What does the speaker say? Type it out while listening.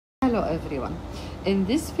Hello everyone. In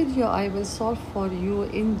this video I will solve for you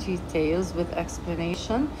in details with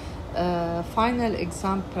explanation final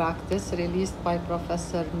exam practice released by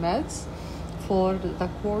Professor Metz for the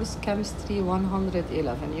course Chemistry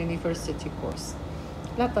 111 University course.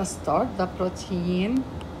 Let us start. The protein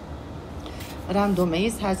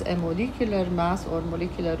randomase has a molecular mass or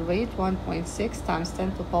molecular weight 1.6 times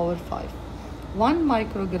 10 to the power 5. 1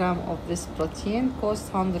 microgram of this protein costs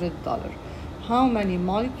 $100. How many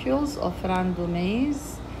molecules of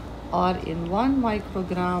randomase are in 1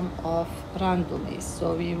 microgram of randomase?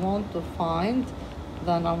 So we want to find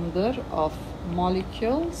the number of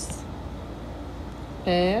molecules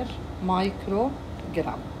per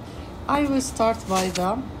microgram. I will start by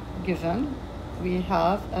the given. We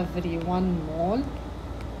have every 1 mole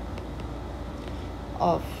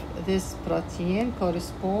of this protein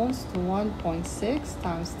corresponds to 1.6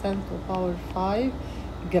 times 10 to the power 5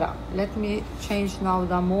 gram. Let me change now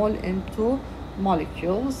the mole into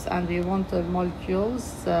molecules, and we want the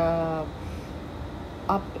molecules up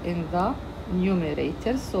in the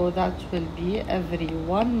numerator, so that will be every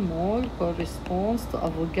 1 mole corresponds to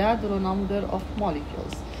Avogadro number of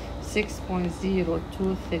molecules,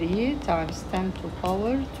 6.023 times 10 to the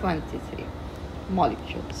power 23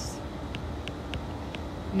 molecules.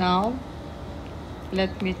 Now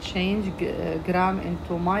let me change gram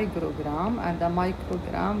into microgram, and the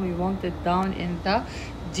microgram we want it down in the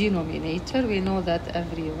denominator. We know that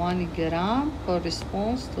every 1 gram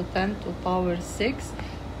corresponds to 10 to the power 6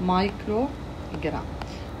 microgram,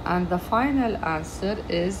 and the final answer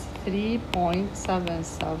is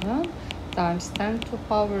 3.77 times 10 to the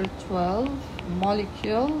power 12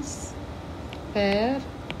 molecules per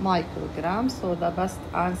microgram. So the best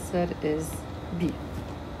answer is B.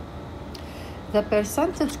 The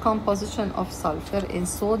percentage composition of sulfur in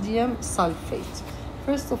sodium sulfate.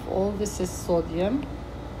 First of all, this is sodium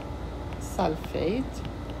sulfate.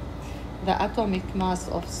 The atomic mass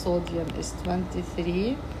of sodium is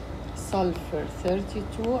 23, sulfur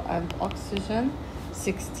 32, and oxygen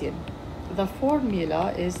 16. The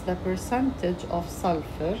formula is the percentage of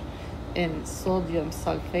sulfur in sodium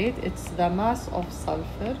sulfate. It's the mass of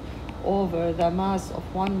sulfur over the mass of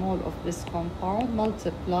 1 mole of this compound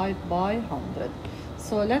multiplied by 100.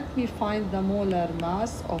 So let me find the molar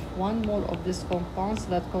mass of 1 mole of this compound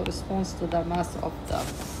that corresponds to the mass of the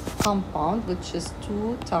compound, which is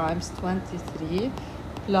 2 times 23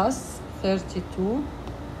 plus 32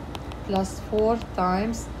 plus 4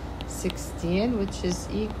 times 16, which is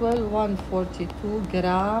equal 142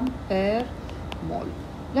 gram per mole.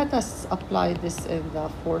 Let us apply this in the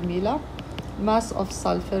formula. Mass of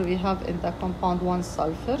sulfur we have in the compound 1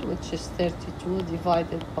 sulfur, which is 32,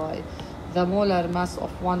 divided by the molar mass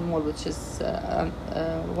of 1 mole, which is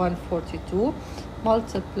 142,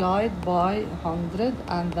 multiplied by 100,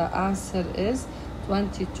 and the answer is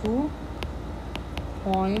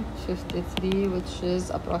 22.53, which is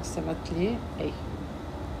approximately A.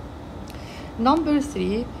 Number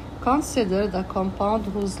 3. Consider the compound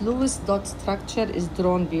whose Lewis dot structure is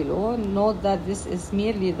drawn below. Note that this is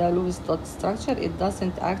merely the Lewis dot structure. It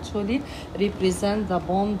doesn't actually represent the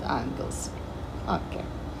bond angles. Okay.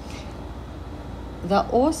 The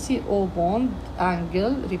OCO bond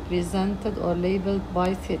angle represented or labeled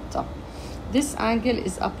by theta. This angle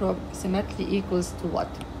is approximately equals to what?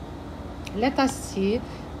 Let us see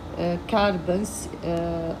carbons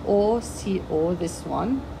OCO, this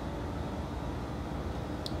one.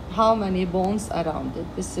 How many bonds around it?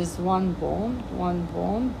 This is 1 bond,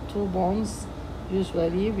 2 bonds.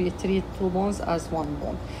 Usually we treat 2 bonds as 1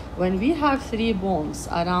 bond. When we have 3 bonds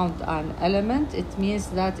around an element, it means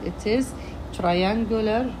that it is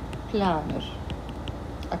triangular planar,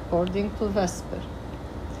 according to Vesper.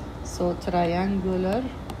 So triangular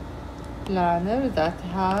planar that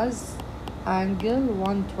has angle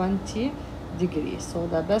 120 degrees. So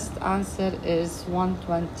the best answer is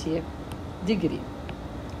 120 degree.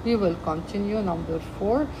 We will continue. Number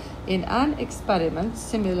 4. In an experiment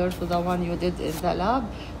similar to the one you did in the lab,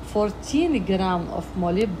 14 gram of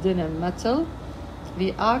molybdenum metal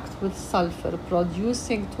react with sulfur,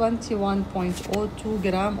 producing 21.02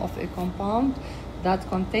 gram of a compound that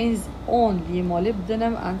contains only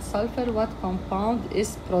molybdenum and sulfur. What compound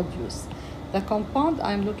is produced? The compound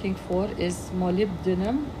I'm looking for is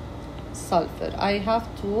molybdenum sulfur. I have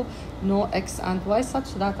to know X and Y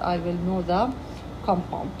such that I will know the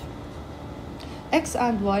compound. X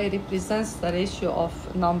and Y represents the ratio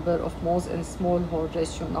of number of moles in small whole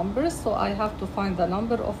ratio numbers, so I have to find the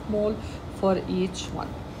number of mole for each one.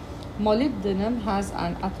 Molybdenum has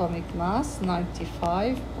an atomic mass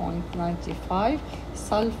 95.95,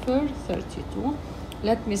 sulfur 32.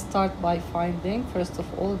 Let me start by finding, first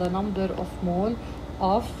of all, the number of mole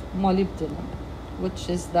of molybdenum, which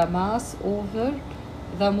is the mass over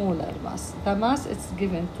the molar mass. The mass is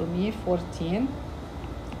given to me 14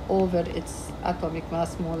 over its atomic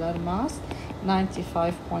mass, molar mass,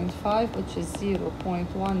 95.5, which is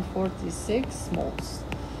 0.146 moles.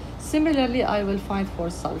 Similarly, I will find for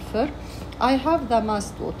sulfur. I have the mass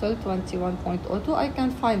total 21.02. I can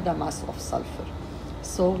find the mass of sulfur.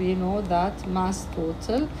 So we know that mass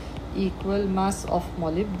total equal mass of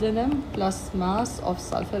molybdenum plus mass of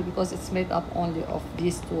sulfur, because it's made up only of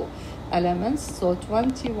these two elements. So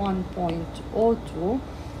 21.02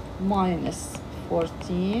 minus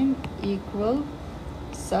 14 equal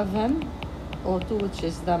 702, which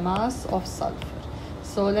is the mass of sulfur.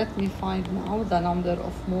 So let me find now the number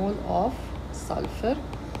of mole of sulfur,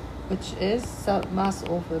 which is mass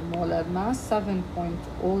over molar mass,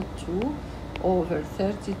 7.02 over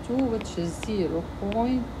 32, which is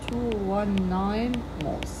 0.219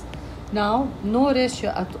 moles. Now, no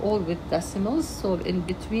ratio at all with decimals, so in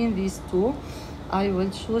between these two, I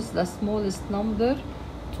will choose the smallest number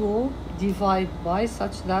to divide by,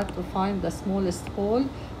 such that to find the smallest whole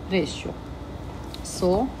ratio.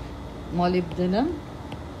 So, molybdenum,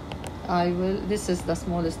 this is the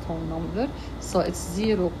smallest whole number, so it's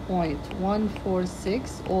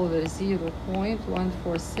 0.146 over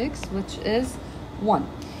 0.146, which is 1.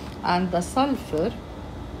 And the sulfur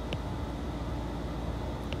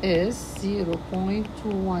is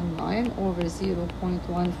 0.219 over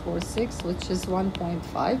 0.146, which is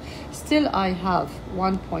 1.5. Still, I have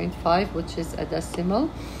 1.5, which is a decimal.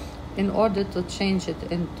 In order to change it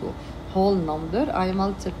into whole number, I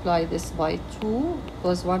multiply this by 2,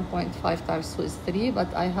 because 1.5 times 2 is 3,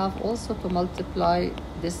 but I have also to multiply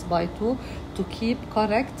this by 2 to keep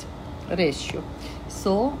correct ratio.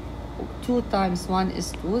 So 2 times 1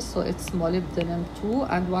 is 2, so it's molybdenum 2,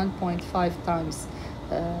 and 1.5 times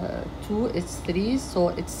 2 is 3, so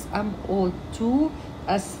it's MO2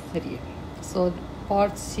 as 3. So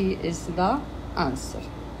part C is the answer.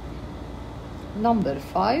 Number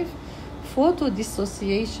 5,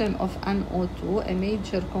 photodissociation of NO2, a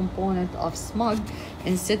major component of smog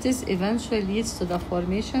in cities, eventually leads to the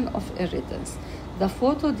formation of irritants. The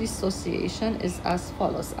photodissociation is as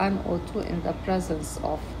follows: NO2 in the presence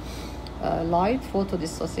of light.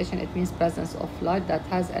 Photodissociation, it means presence of light that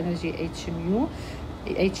has energy H in U,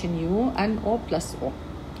 NO plus O.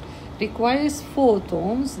 Requires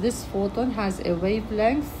photons. This photon has a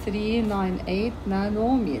wavelength 398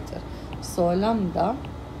 nanometer. So lambda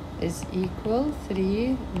is equal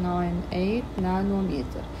 398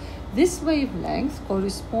 nanometer. This wavelength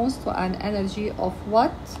corresponds to an energy of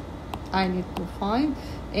what? I need to find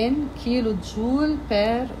in kilojoule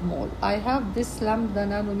per mole. I have this lambda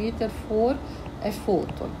nanometer for a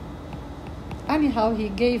photon. Anyhow, he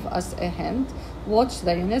gave us a hint. Watch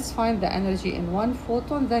the units, find the energy in one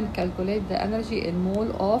photon, then calculate the energy in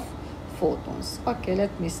mole of photons. Okay,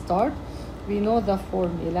 let me start. We know the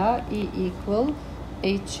formula, E equal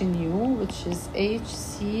H nu, which is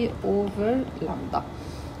Hc over lambda.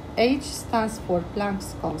 H stands for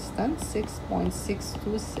Planck's constant,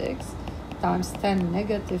 6.626 times 10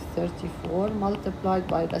 negative 34 multiplied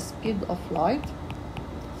by the speed of light,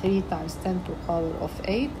 3 times 10 to the power of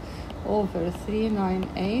 8 over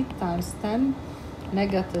 398 times 10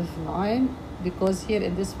 negative 9, because here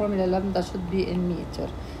in this formula lambda should be in meter.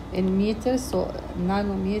 In meter, so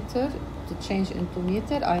nanometer, to change into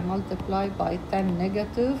meter, I multiply by 10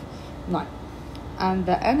 negative 9. And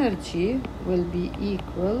the energy will be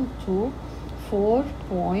equal to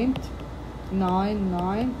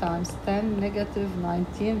 4.99 times 10 negative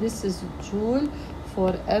 19. This is joule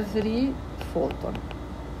for every photon.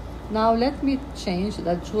 Now let me change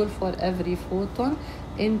the joule for every photon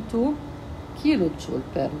into kilojoule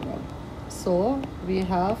per mole. So we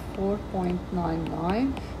have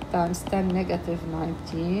 4.99 times 10 negative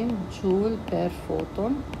 19 joule per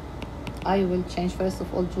photon. I will change first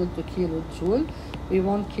of all joule to kilojoule. We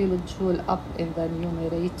want kilojoule up in the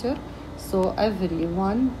numerator. So every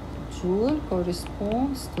 1 joule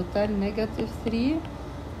corresponds to 10 negative 3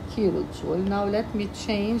 kilojoule. Now let me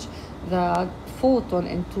change the photon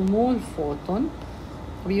into mole photon.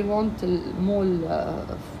 We want mole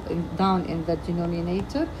down in the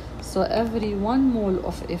denominator. So every 1 mole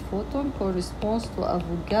of a photon corresponds to a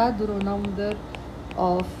Avogadro number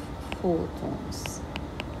of photons.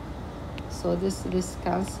 So this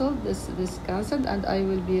cancelled, this cancelled, and I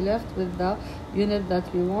will be left with the unit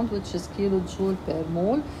that we want, which is kilojoule per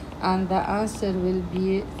mole, and the answer will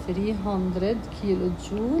be 300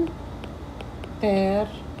 kilojoule per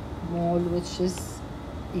mole, which is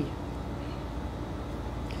E.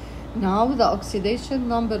 Now the oxidation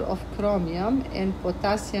number of chromium in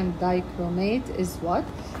potassium dichromate is what?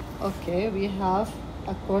 Okay, we have,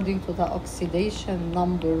 according to the oxidation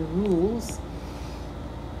number rules,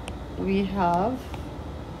 we have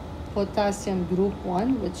potassium group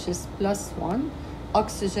 1, which is +1.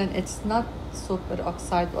 Oxygen, it's not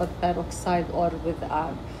superoxide or peroxide or with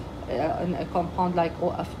a compound like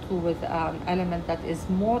OF2 with an element that is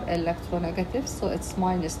more electronegative, so it's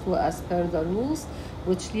 -2 as per the rules,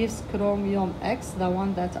 which leaves chromium X, the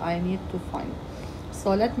one that I need to find.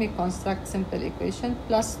 So let me construct simple equation.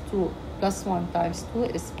 +2 + 1 times 2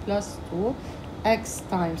 is +2, X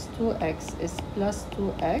times 2X is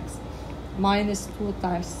 +2X, -2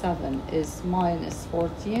 times 7 is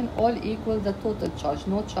 -14, all equal the total charge.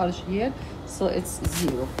 No charge here, so it's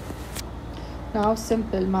 0. Now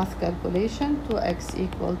simple math calculation, 2x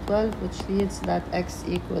equal 12, which leads that x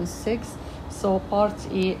equals 6. So part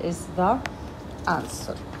E is the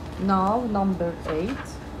answer. Now number 8,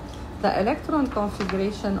 the electron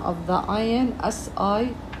configuration of the ion Si+.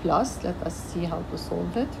 Let us see how to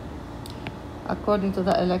solve it. According to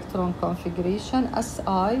the electron configuration,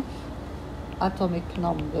 Si atomic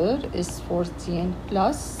number is 14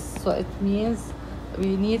 plus, so it means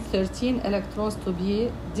we need 13 electrons to be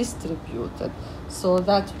distributed. So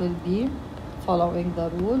that will be following the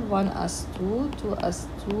rule: 1s2,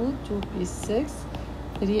 2s2, 2p6,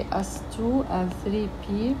 3s2, and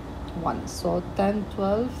 3p1. So 10,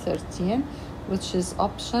 12, 13, which is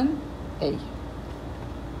option A.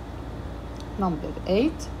 Number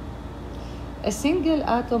 8, a single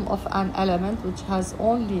atom of an element which has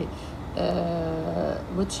only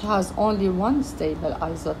one stable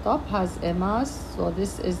isotope has a mass, so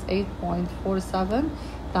this is 8.47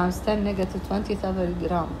 times 10 negative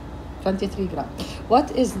 23 gram.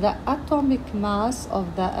 What is the atomic mass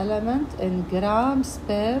of the element in grams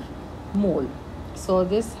per mole? So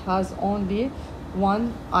this has only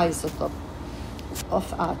one isotope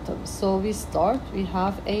of atoms. So we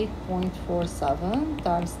have 8.47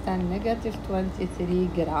 times 10 negative 23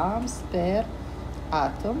 grams per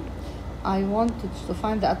atom. I want to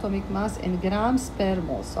find the atomic mass in grams per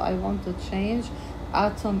mole. So I want to change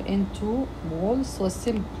atom into mole. So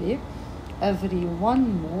simply, every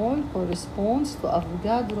 1 mole corresponds to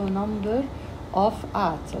Avogadro number of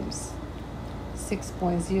atoms.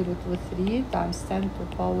 6.023 times 10 to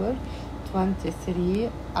power 23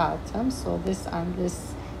 atoms. So this and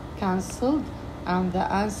this cancelled, and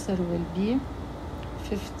the answer will be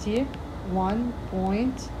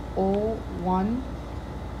 51.01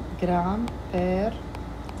 gram per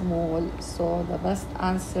mole. So the best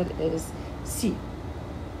answer is C.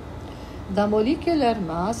 The molecular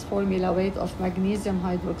mass formula weight of magnesium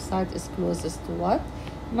hydroxide is closest to what?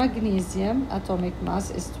 Magnesium atomic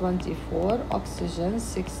mass is 24, oxygen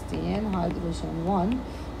 16, hydrogen 1.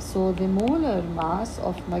 So the molar mass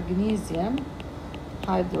of magnesium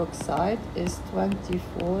hydroxide is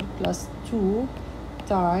 24 plus 2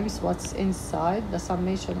 times what's inside, the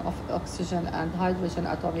summation of oxygen and hydrogen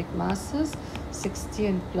atomic masses,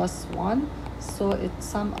 16 plus 1. So it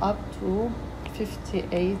sums up to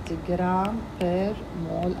 58 gram per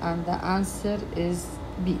mole, and the answer is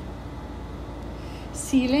B.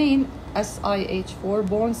 Silane SiH4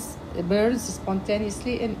 burns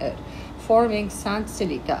spontaneously in air, forming sand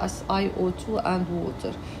silica SiO2 and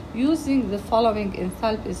water. Using the following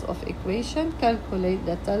enthalpies of equation, calculate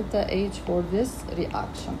the delta H for this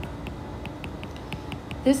reaction.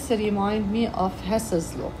 This reminds me of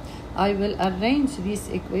Hess's law. I will arrange these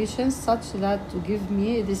equations such that to give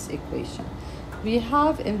me this equation. We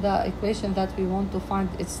have in the equation that we want to find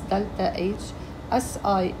its delta H,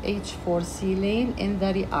 SiH4 silane in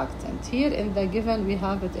the reactant. Here in the given we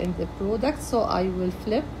have it in the product, so I will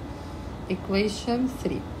flip equation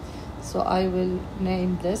 3. So I will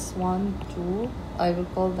name this 1, 2, I will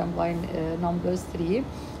call them by numbers 3.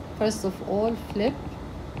 First of all, flip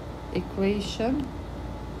equation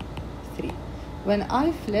 3. When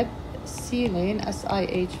I flip silane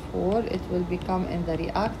SiH4, it will become in the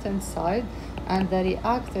reactant side, and the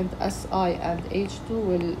reactant Si and H2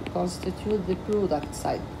 will constitute the product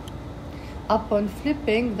side. Upon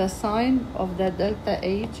flipping, the sign of the delta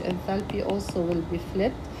H enthalpy also will be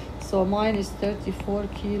flipped, so minus 34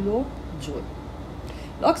 kilojoule.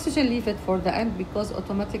 The oxygen, leave it for the end because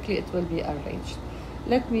automatically it will be arranged.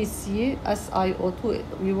 Let me see, SiO2,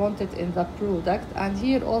 we want it in the product, and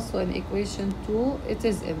here also in equation 2, it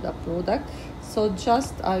is in the product. So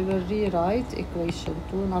just I will rewrite equation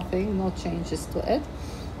 2, nothing, no changes to it.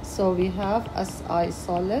 So we have Si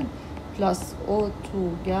solid plus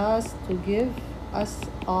O2 gas to give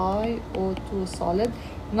SiO2 solid.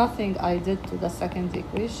 Nothing I did to the second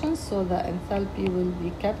equation, so the enthalpy will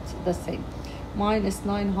be kept the same. Minus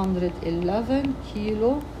 911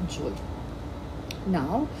 kilojoule.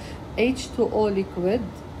 Now, H2O liquid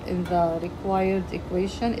in the required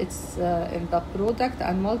equation, it's in the product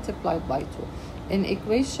and multiplied by 2. In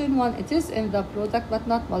equation 1, it is in the product but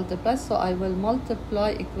not multiplied, so I will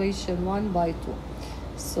multiply equation 1 by 2.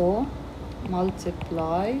 So,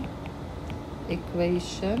 multiply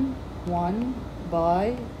equation 1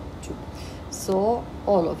 by 2. So,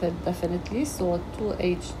 all of it definitely. So,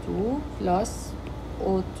 2H2 plus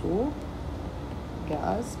O2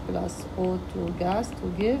 gas plus O2 gas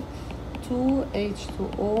to give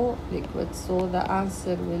 2H2O liquid. So, the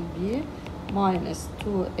answer will be minus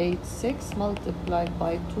 286 multiplied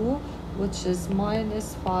by 2, which is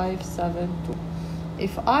minus 572.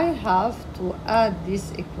 If I have to add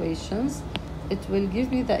these equations, it will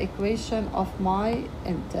give me the equation of my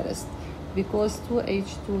interest, because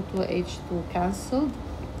 2H2 cancelled,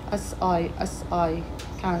 Si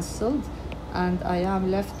cancelled, and I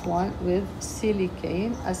am left with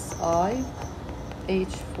silicane,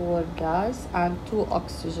 SiH4 gas, and 2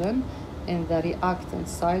 oxygen in the reactant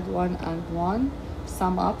side, 1 and 1,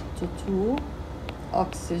 sum up to 2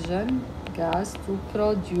 oxygen gas to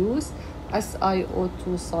produce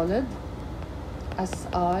SiO2 solid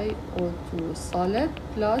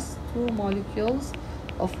plus 2 molecules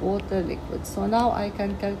of water liquid. So now I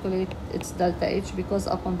can calculate its delta H, because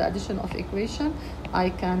upon the addition of equation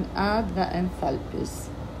I can add the enthalpies.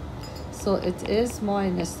 So it is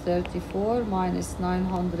minus 34 minus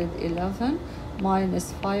 911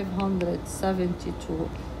 minus 572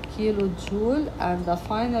 kilojoule, and the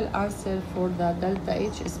final answer for the delta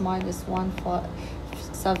H is minus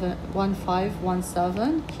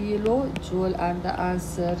 1517 kilojoule, and the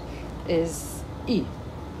answer is E.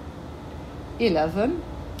 11.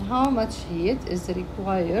 How much heat is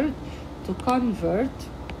required to convert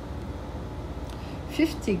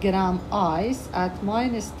 50 gram ice at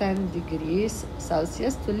minus 10 degrees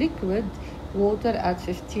Celsius to liquid water at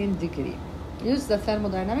 15 degrees? Use the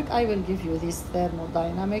thermodynamic. I will give you these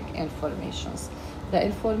thermodynamic informations. The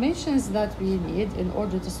informations that we need in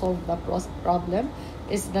order to solve the problem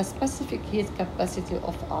is the specific heat capacity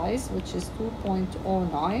of ice, which is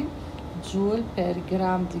 2.09 joule per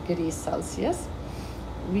gram degree Celsius.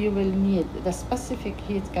 We will need the specific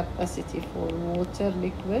heat capacity for water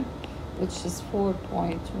liquid, which is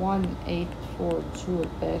 4.184 joule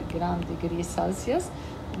per gram degree Celsius.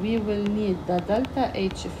 We will need the delta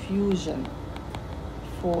H fusion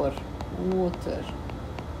for water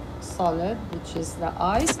solid, which is the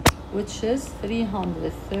ice, which is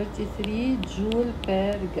 333 joule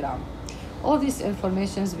per gram. All these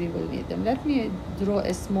informations we will need them. Let me draw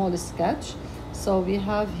a small sketch. So we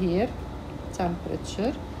have here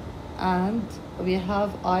temperature, and we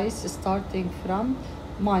have ice starting from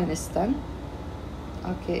minus 10.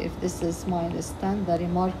 Okay, if this is minus 10, the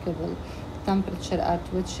remarkable temperature at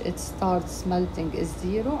which it starts melting is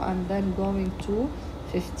 0, and then going to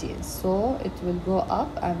 15. So it will go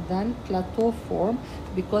up and then plateau form,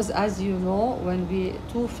 because as you know, when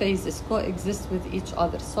two phases coexist with each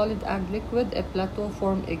other, solid and liquid, a plateau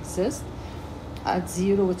form exists at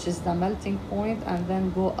 0, which is the melting point, and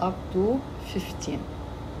then go up to 15.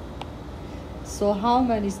 So how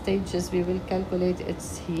many stages we will calculate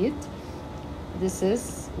its heat? This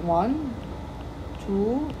is 1,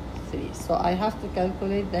 2, 3. So I have to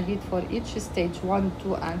calculate the heat for each stage 1,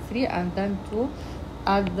 2, and 3, and then to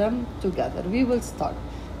add them together. We will start.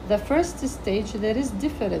 The first stage, there is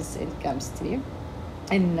difference in chemistry,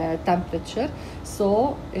 in temperature.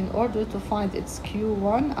 So in order to find its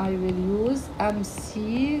Q1, I will use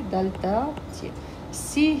MC delta T.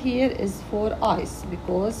 C here is for ice,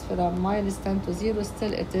 because from minus 10 to 0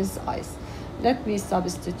 still it is ice. Let me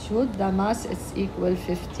substitute. The mass is equal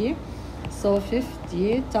 50. So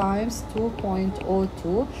 50 times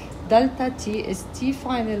 2.02. Delta T is T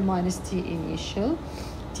final minus T initial.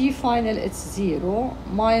 T final it's 0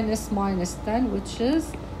 minus 10, which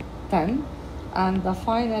is 10. And the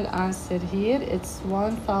final answer here, it's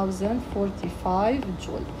 1045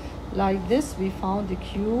 joule. Like this, we found the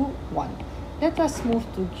Q1. Let us move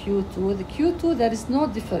to Q2. The Q2, there is no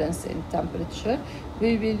difference in temperature.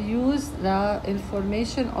 We will use the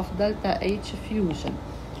information of delta H fusion.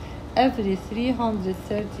 Every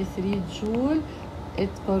 333 joule, it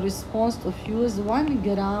corresponds to fuse 1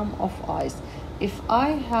 gram of ice. If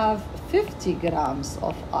I have 50 grams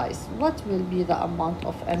of ice, what will be the amount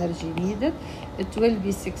of energy needed? It will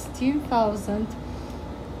be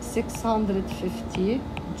 16,650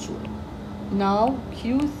 joule. Now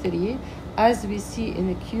Q3, as we see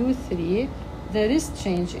in Q3, there is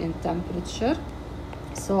change in temperature,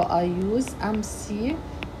 so I use MC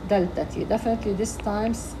delta T. Definitely this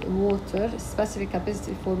times water, specific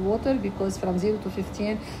capacity for water, because from 0 to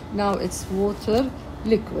 15 now it's water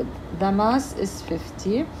liquid. The mass is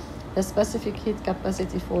 50. The specific heat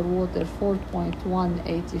capacity for water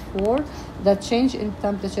 4.184. The change in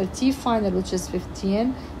temperature T final, which is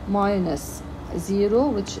 15, minus 0,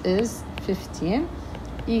 which is 15,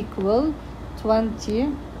 equal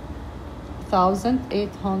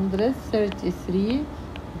 20,833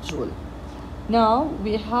 joule. Now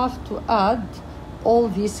we have to add all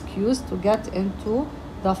these Q's to get into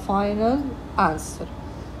the final answer.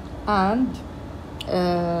 And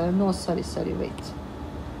wait.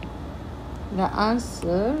 The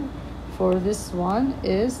answer for this one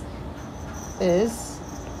is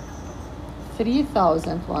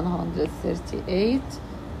 3,138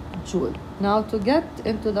 joule. Now to get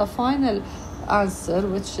into the final answer,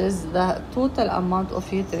 which is the total amount of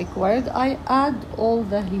heat required, I add all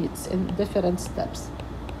the heats in different steps.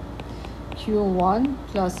 Q1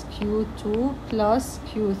 plus Q2 plus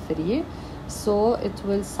Q3. So it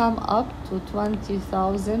will sum up to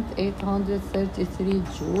 20,833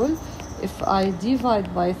 joule. If I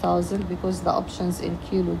divide by 1,000, because the options in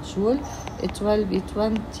kilojoule, it will be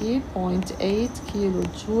 20.8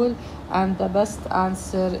 kilojoule, and the best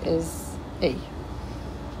answer is A.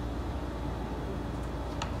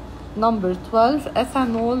 Number 12,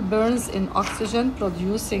 ethanol burns in oxygen,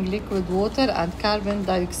 producing liquid water and carbon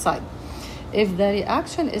dioxide. If the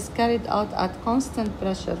reaction is carried out at constant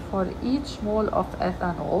pressure for each mole of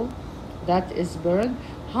ethanol that is burned,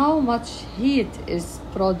 how much heat is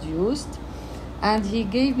produced? And he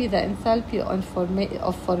gave me the enthalpy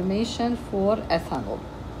of formation for ethanol.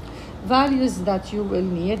 Values that you will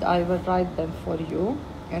need, I will write them for you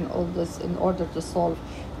in order to solve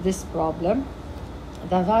this problem.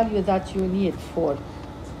 The value that you need for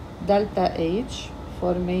delta H,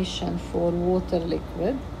 formation for water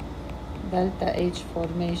liquid, delta H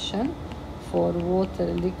formation for water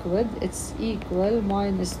liquid, it's equal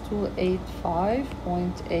minus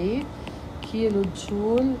 285.8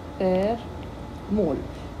 kilojoule per mole.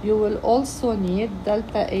 You will also need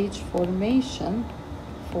delta H formation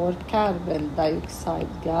for carbon dioxide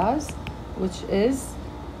gas, which is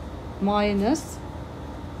minus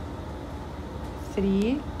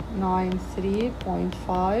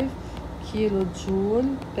 393.5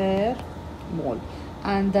 kilojoule per mole.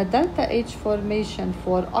 And the delta H formation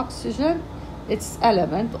for oxygen, its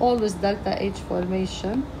element, always delta H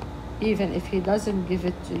formation, even if he doesn't give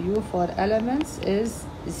it to you for elements, is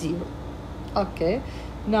 0. Okay,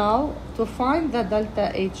 now to find the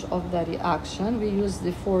delta H of the reaction, we use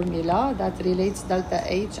the formula that relates delta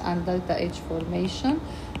H and delta H formation,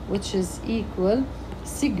 which is equal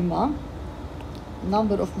sigma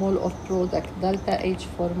number of mole of product, delta H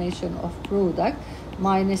formation of product,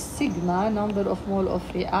 minus sigma number of mole of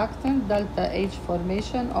reactant, delta H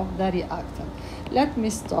formation of the reactant. Let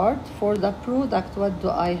me start. For the product, what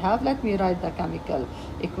do I have? Let me write the chemical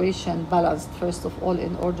equation balanced first of all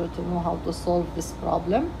in order to know how to solve this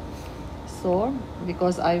problem. So,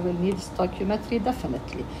 because I will need stoichiometry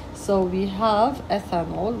definitely. So we have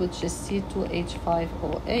ethanol, which is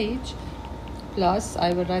C2H5OH, plus,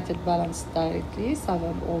 I will write it balanced directly,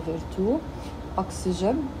 7/2,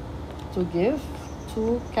 oxygen to give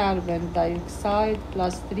 2 carbon dioxide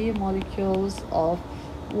plus 3 molecules of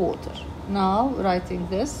water. Now, writing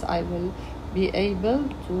this, I will be able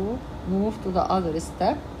to move to the other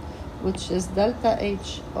step, which is delta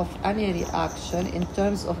H of any reaction in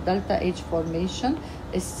terms of delta H formation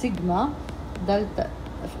is sigma delta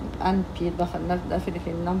NP,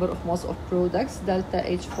 definitely number of moles of products, delta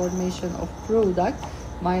H formation of product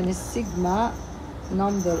minus sigma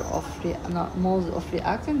number of moles of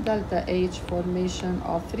reactant, delta H formation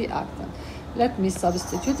of reactant. Let me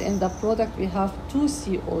substitute. In the product we have 2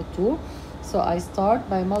 CO2, so I start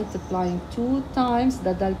by multiplying 2 times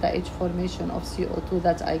the delta H formation of CO2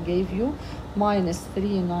 that I gave you, minus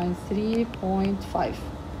 393.5.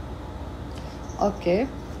 okay,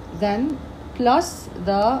 then plus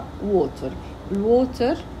the water.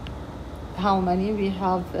 Water, how many we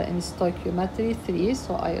have in stoichiometry? 3,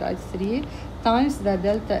 so I write 3 times the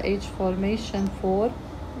delta H formation for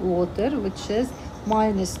water, which is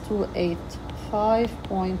minus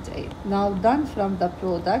 285.8. Now done from the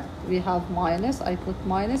product, we have minus, I put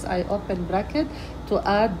minus, I open bracket to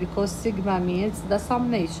add, because sigma means the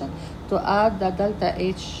summation, to add the delta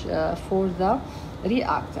H for the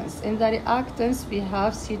reactants. In the reactants, we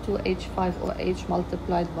have C2H5OH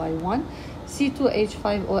multiplied by 1.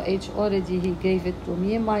 C2H5OH already he gave it to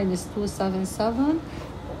me, minus 277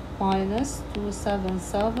 minus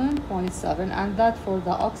 277.7, and that for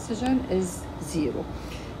the oxygen is 0.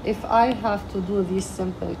 If I have to do these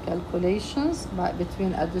simple calculations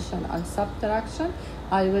between addition and subtraction,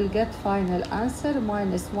 I will get final answer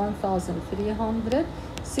minus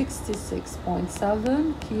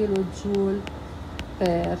 1366.7 kilojoule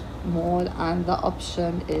per mole, and the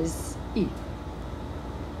option is E.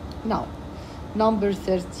 Now, number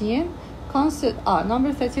 13.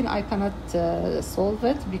 Number 13, I cannot solve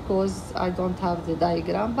it because I don't have the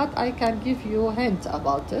diagram, but I can give you a hint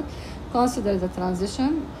about it. Consider the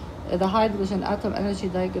transition, the hydrogen atom energy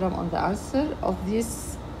diagram on the answer of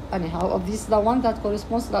this. Anyhow, of this, the one that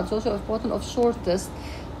corresponds to the absorption of proton of shortest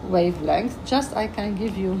wavelength. Just I can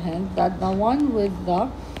give you a hint that the one with the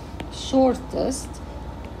shortest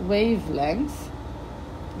wavelength,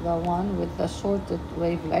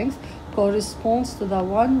 corresponds to the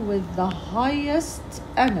one with the highest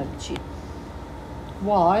energy.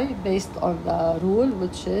 Why? Based on the rule,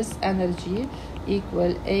 which is energy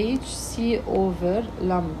equal hc over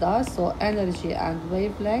lambda, so energy and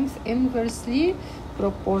wavelength inversely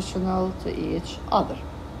proportional to each other.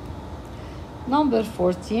 Number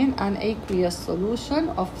 14, an aqueous solution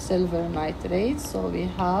of silver nitrate. So we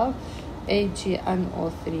have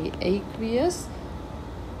AgNO3 aqueous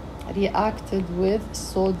reacted with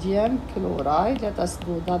sodium chloride. Let us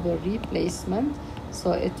do double replacement.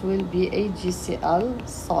 So it will be AgCl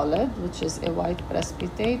solid, which is a white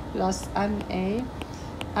precipitate, plus NaNO3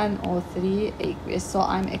 aqueous. So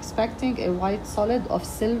I'm expecting a white solid of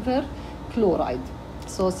silver chloride.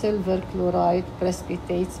 So silver chloride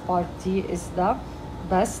precipitates, part D is the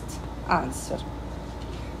best answer.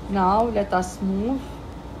 Now let us move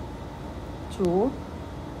to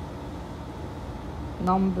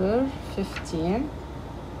number 15.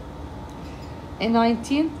 A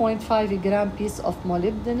 19.5 gram piece of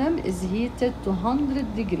molybdenum is heated to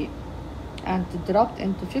 100 degrees and dropped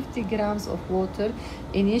into 50 grams of water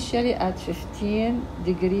initially at 15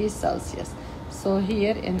 degrees Celsius. So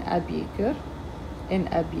here in a beaker,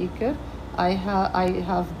 I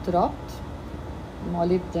have dropped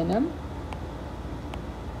molybdenum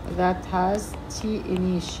that has T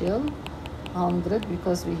initial 100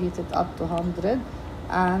 because we heat it up to 100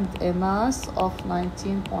 and a mass of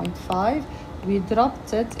 19.5. We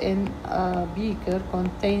dropped it in a beaker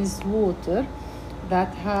contains water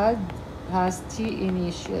that has T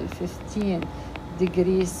initial 15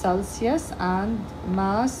 degrees Celsius and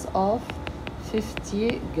mass of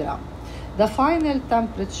 50 gram. The final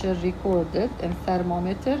temperature recorded in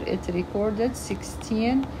thermometer, it recorded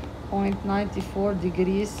 16.94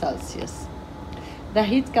 degrees Celsius. The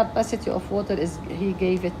heat capacity of water is, he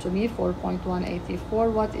gave it to me, 4.184.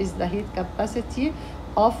 What is the heat capacity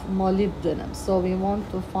of molybdenum? So we want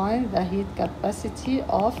to find the heat capacity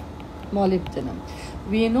of molybdenum.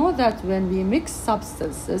 We know that when we mix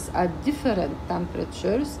substances at different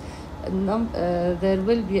temperatures, there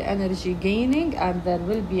will be energy gaining and there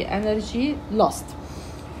will be energy lost.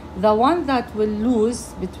 The one that will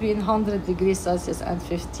lose between 100 degrees Celsius and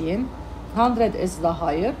 15, 100 is the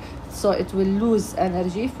higher, so it will lose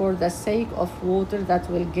energy for the sake of water that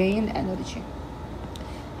will gain energy.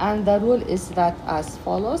 And the rule is that as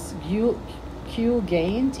follows: Q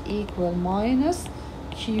gained equal minus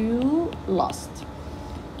Q lost.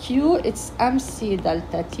 Q, it's MC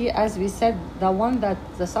delta T. As we said,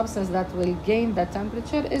 the substance that will gain the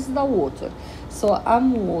temperature is the water. So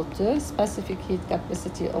M water, specific heat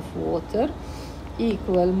capacity of water,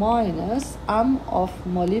 equal minus M of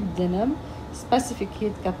molybdenum, specific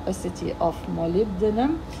heat capacity of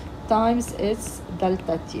molybdenum, times its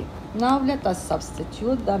delta T. Now let us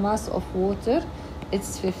substitute the mass of water.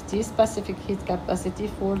 It's 50, specific heat capacity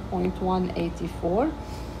 4.184.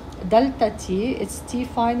 Delta T, it's T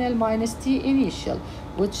final minus T initial,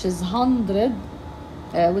 which is 100,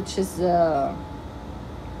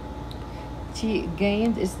 T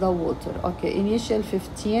gained is the water. Okay, initial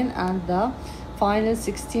 15 and the final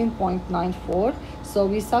 16.94. So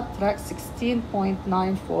we subtract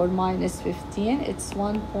 16.94 minus 15, it's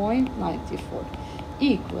 1.94,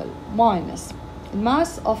 equal minus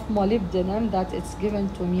mass of molybdenum that it's given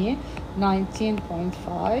to me,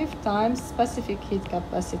 19.5, times specific heat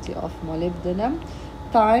capacity of molybdenum,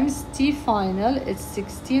 times T final, it's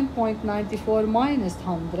 16.94 minus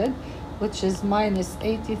 100, which is minus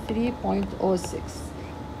 83.06.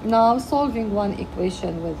 Now solving one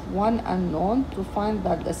equation with one unknown to find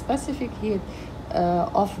that the specific heat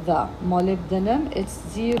of the molybdenum, it's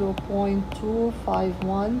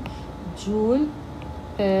 0.251 joule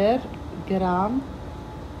per gram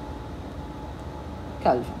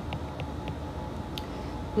Kelvin,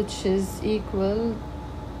 which is equal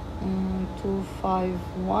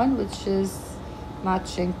 251, which is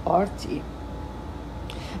matching part E.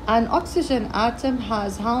 An oxygen atom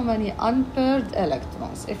has how many unpaired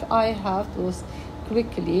electrons? If I have to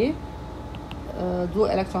quickly do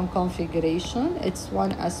electron configuration, it's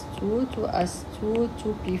 1s2, 2s2,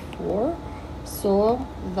 2p4. So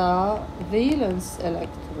the valence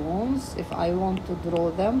electrons, if I want to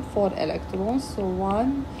draw them, 4 electrons, so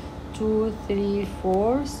 1, 2, 3,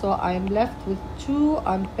 4. So I'm left with 2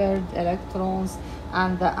 unpaired electrons,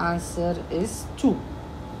 and the answer is 2.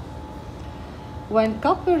 When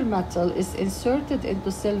copper metal is inserted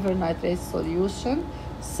into silver nitrate solution,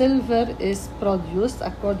 silver is produced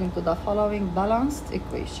according to the following balanced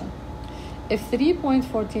equation. If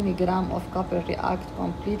 3.14 gram of copper react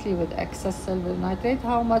completely with excess silver nitrate,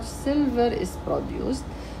 how much silver is produced?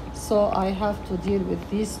 So I have to deal with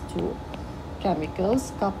these two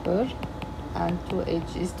chemicals, copper and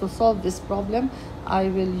 2Hs. To solve this problem, I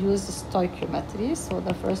will use stoichiometry. So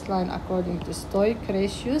the first line according to stoic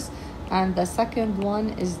ratios, and the second one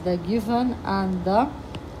is the given and the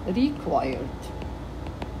required.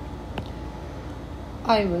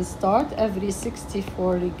 I will start. Every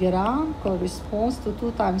 64 gram corresponds to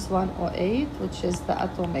 2 times 108, which is the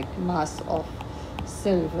atomic mass of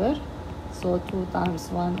silver. So 2 times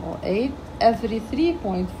 108. Every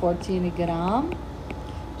 3.14 gram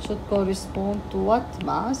should correspond to what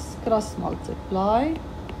mass? Cross multiply,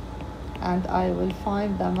 and I will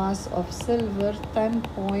find the mass of silver,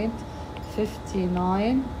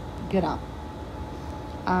 10.59 gram.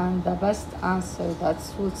 And the best answer that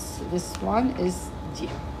suits this one is D.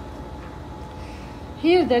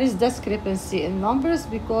 Here there is discrepancy in numbers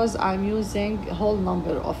because I'm using whole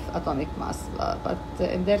number of atomic mass, but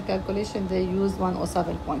in their calculation they use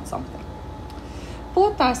 107 point something.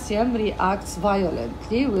 Potassium reacts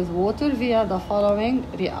violently with water via the following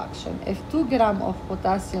reaction. If 2 grams of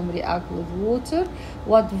potassium react with water,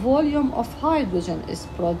 what volume of hydrogen is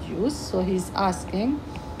produced? So he's asking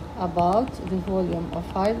about the volume of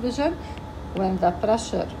hydrogen when the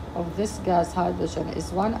pressure of this gas hydrogen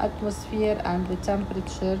is 1 atmosphere and the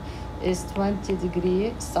temperature is 20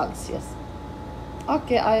 degrees Celsius.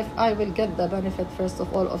 Okay, I will get the benefit first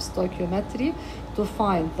of all of stoichiometry to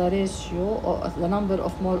find the ratio or the number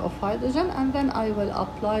of mole of hydrogen, and then I will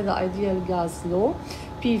apply the ideal gas law,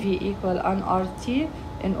 PV equal nRT,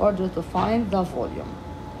 in order to find the volume.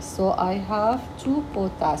 So I have 2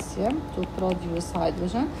 potassium to produce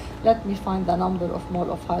hydrogen. Let me find the number of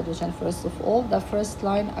mole of hydrogen first of all. The first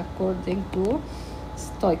line according to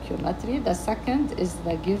stoichiometry. The second is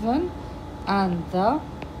the given and the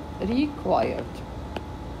required.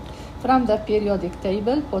 From the periodic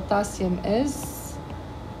table, potassium is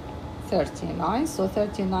 39. So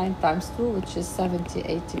 39 times 2, which is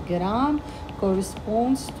 78 gram,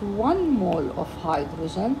 corresponds to 1 mole of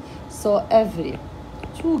hydrogen. So every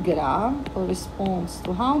 2 gram corresponds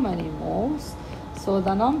to how many moles? So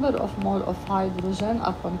the number of mole of hydrogen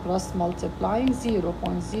upon cross multiplying,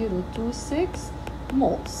 0.026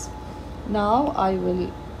 moles. Now I will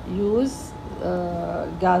use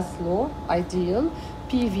gas law, ideal,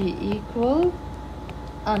 PV equal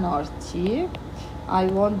nRT. I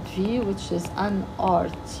want V, which is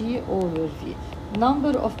nRT over V.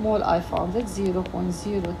 Number of mole I found it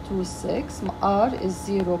 0.026. R is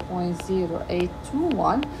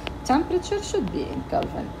 0.0821. Temperature should be in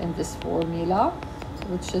Kelvin in this formula,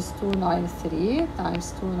 which is 293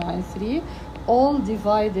 times 293, all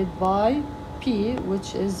divided by P,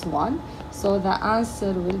 which is 1. So the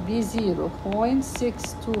answer will be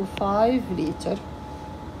 0.625 liter,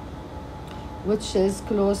 which is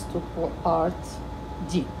close to part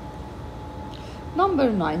D.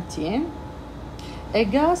 Number 19. A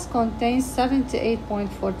gas contains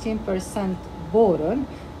 78.14% boron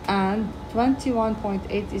and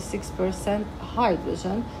 21.86%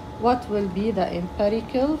 hydrogen. What will be the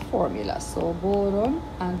empirical formula? So boron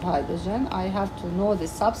and hydrogen, I have to know the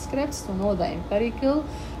subscripts to know the empirical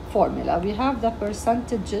formula. We have the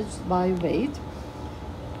percentages by weight.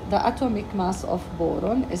 The atomic mass of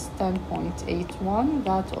boron is 10.81,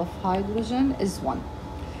 that of hydrogen is 1.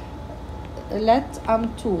 Let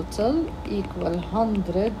M total equal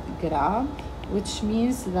 100 gram, which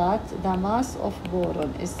means that the mass of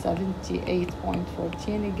boron is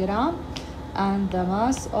 78.14 gram and the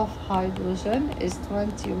mass of hydrogen is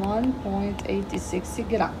 21.86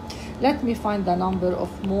 gram. Let me find the number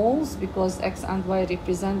of moles because X and Y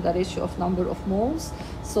represent the ratio of number of moles.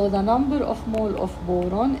 So the number of mole of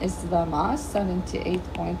boron is the mass,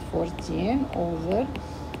 78.14 over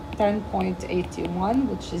 10.81,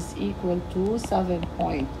 which is equal to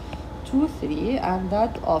 7.23, and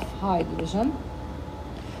that of hydrogen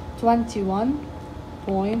 21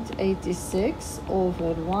 0.86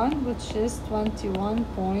 over 1, which is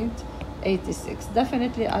 21.86.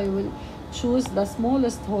 Definitely I will choose the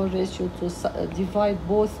smallest whole ratio to divide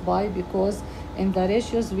both by, because in the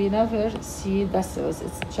ratios we never see decimals.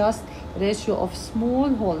 It's just ratio of small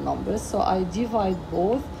whole numbers. So I divide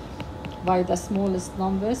both by the smallest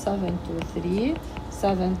number, 7 to 3.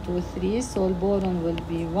 7 to 3, so boron will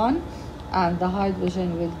be 1 and the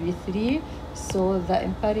hydrogen will be 3. So the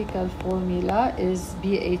empirical formula is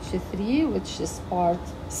BH3, which is part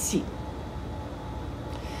C.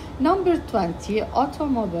 Number 20,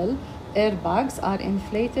 automobile airbags are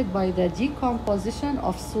inflated by the decomposition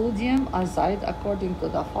of sodium azide according to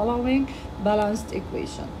the following balanced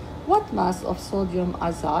equation. What mass of sodium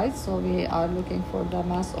azide, so we are looking for the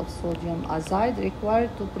mass of sodium azide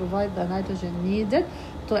required to provide the nitrogen needed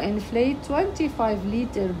to inflate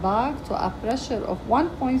 25-liter bag to a pressure of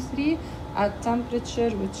 1.3 at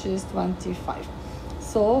temperature which is 25.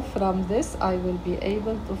 So from this I will be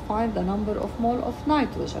able to find the number of mole of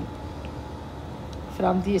nitrogen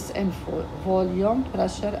from this info: volume,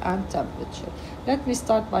 pressure and temperature. Let me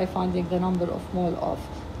start by finding the number of mole of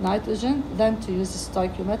nitrogen, then to use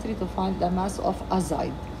stoichiometry to find the mass of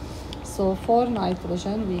azide. So for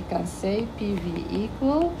nitrogen we can say PV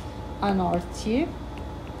equal nRT,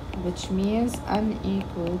 which means N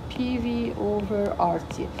equal PV over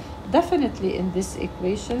RT. Definitely in this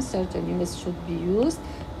equation certain units should be used.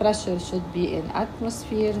 Pressure should be in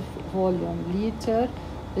atmosphere, volume liter,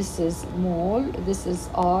 this is mole, this is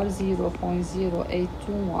R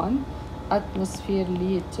 0.0821 atmosphere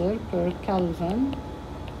liter per Kelvin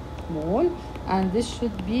mole, and this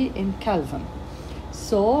should be in Kelvin.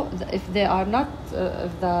 So if they are not,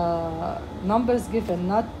 if the numbers given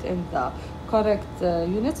not in the correct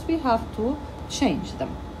units, we have to change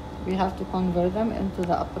them. We have to convert them into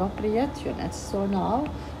the appropriate units. So now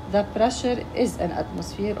the pressure is in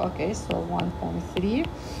atmosphere, okay, so 1.3.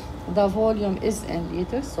 The volume is in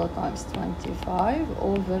liters, so times 25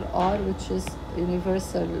 over R, which is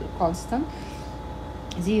universal constant,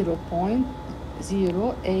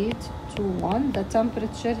 0.0821. The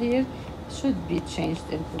temperature here should be changed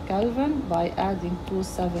into Kelvin by adding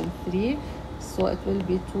 273, so it will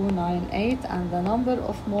be 298, and the number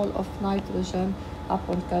of mole of nitrogen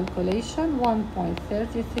upon calculation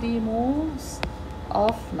 1.33 moles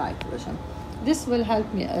of nitrogen. This will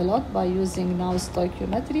help me a lot by using now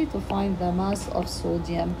stoichiometry to find the mass of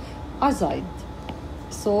sodium azide.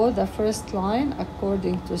 So the first line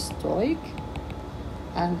according to stoich,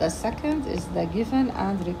 and the second is the given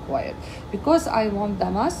and required. Because I want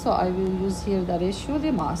the mass, so I will use here the ratio,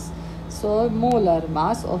 the mass. So molar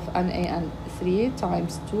mass of NaN3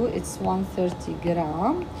 times 2, it's 130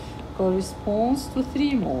 gram, corresponds to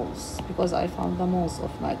 3 moles, because I found the moles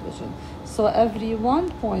of nitrogen. So every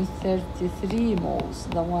 1.33 moles,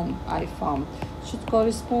 the one I found, should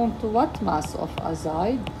correspond to what mass of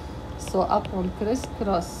azide? So upon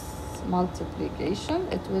crisscross multiplication,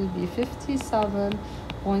 it will be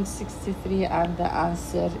 57.63, and the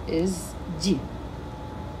answer is D.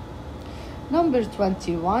 Number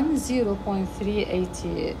 21,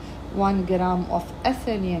 0.381 gram of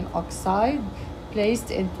ethylene oxide placed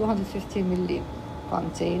in 250 milli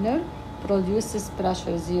container produces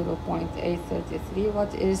pressure 0.833.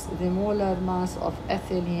 What is the molar mass of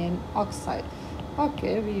ethylene oxide?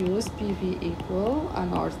 Okay, we use PV equal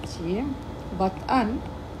nRT, but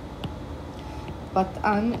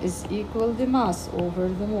N is equal the mass over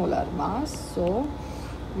the molar mass. So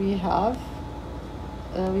we have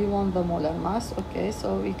we want the molar mass. Okay,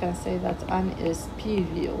 so we can say that N is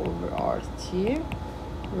PV over RT,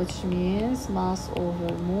 which means mass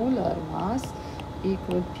over molar mass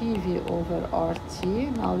equal PV over RT.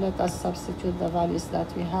 Now let us substitute the values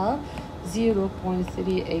that we have.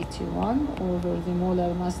 0.381 over the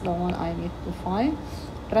molar mass, the one I need to find.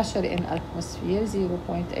 Pressure in atmosphere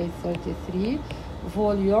 0.833.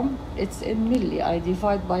 Volume, it's in milli, I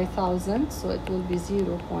divide by 1000, so it will be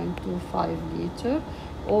 0.25 liter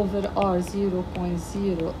over R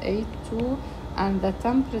 0.082, and the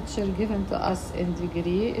temperature given to us in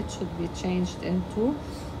degree, it should be changed into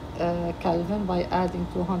Kelvin by adding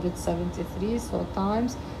 273, so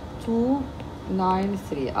times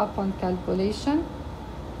 293. Upon calculation,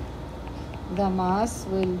 the mass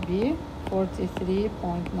will be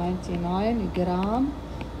 43.99 gram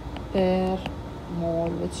per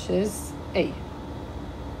mole, which is A.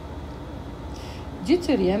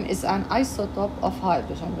 Deuterium is an isotope of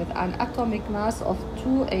hydrogen with an atomic mass of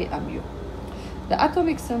 2 AMU. The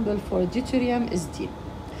atomic symbol for deuterium is D.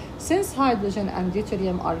 Since hydrogen and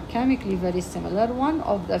deuterium are chemically very similar, one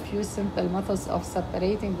of the few simple methods of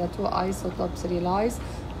separating the two isotopes relies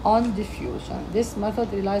on diffusion. This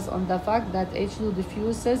method relies on the fact that H2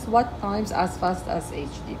 diffuses what times as fast as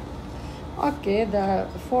HD. Okay, the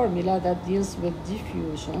formula that deals with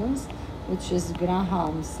diffusions, which is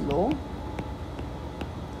Graham's law,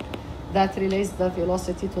 that relates the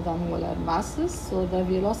velocity to the molar masses. So the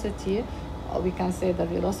velocity, we can say the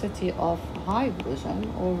velocity of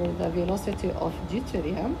hydrogen over the velocity of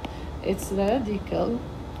deuterium, it's the radical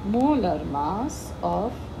molar mass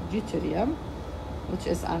of deuterium, which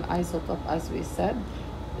is an isotope, as we said,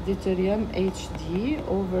 deuterium HD,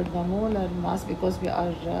 over the molar mass, because we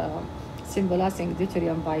are symbolizing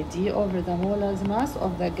deuterium by D, over the molar mass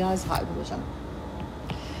of the gas hydrogen.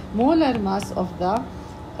 Molar mass of the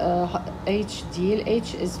HD,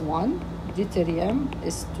 H is 1, deuterium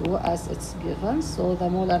is 2 as it's given, so the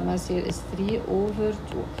molar mass here is 3 over 2,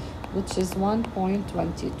 which is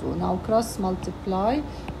 1.22. Now cross multiply,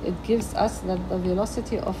 it gives us that the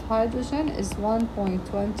velocity of hydrogen is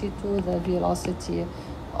 1.22 the velocity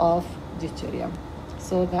of deuterium.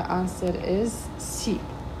 So the answer is C.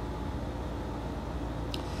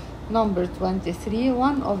 Number 23,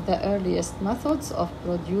 one of the earliest methods of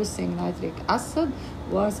producing nitric acid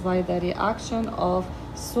was by the reaction of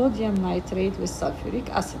sodium nitrate with sulfuric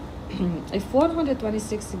acid. A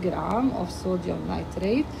 426 gram of sodium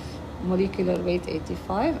nitrate, molecular weight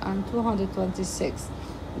 85, and 226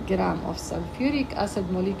 gram of sulfuric acid,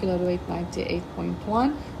 molecular weight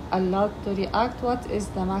 98.1, allowed to react. What is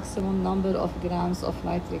the maximum number of grams of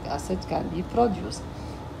nitric acid can be produced?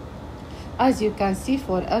 As you can see,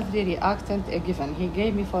 for every reactant given, he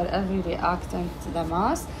gave me for every reactant the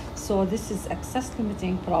mass. So this is excess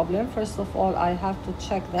limiting problem. First of all, I have to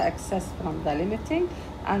check the excess from the limiting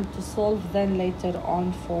and to solve then later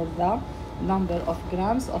on for the number of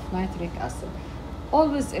grams of nitric acid.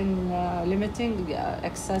 Always in limiting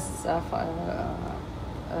excess, I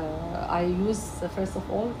use first of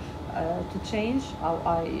all to change how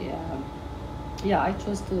I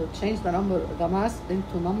chose to change the mass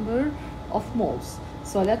into number of moles.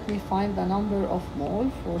 So let me find the number of mole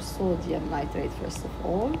for sodium nitrate first of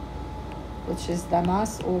all, which is the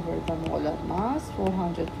mass over the molar mass,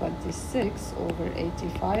 426 over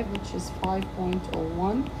 85, which is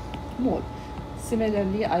 5.01 mole.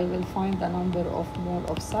 Similarly, I will find the number of mole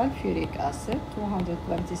of sulfuric acid,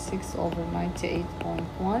 226 over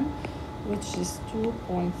 98.1, which is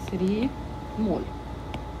 2.3 mole.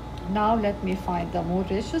 Now let me find the mole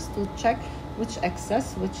ratios to check which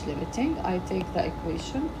excess, which limiting. I take the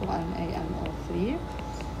equation 2NaNO3,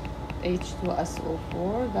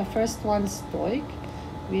 H2SO4. The first one is stoic.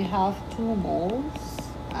 We have 2 moles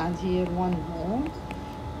and here 1 mole.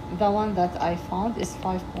 The one that I found is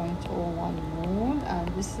 5.01 mole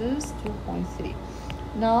and this is 2.3.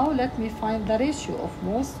 Now let me find the ratio of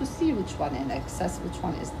moles to see which one in excess, which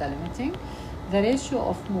one is the limiting. The ratio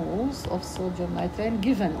of moles of sodium nitrate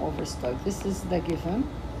given over stoic. This is the given.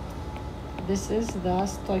 This is the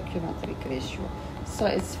stoichiometric ratio. So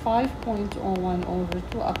it's 5.01 over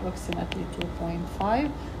 2, approximately 2.5.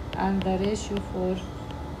 And the ratio for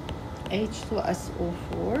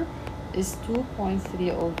H2SO4 is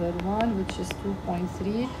 2.3 over 1, which is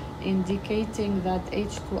 2.3, indicating that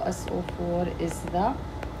H2SO4 is the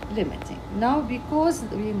limiting. Now, because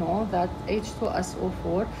we know that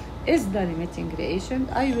H2SO4 is the limiting reagent,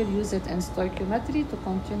 I will use it in stoichiometry to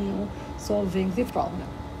continue solving the problem.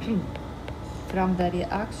 From the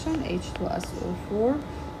reaction H2SO4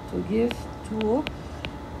 to give 2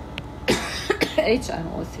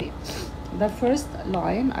 HNO3. The first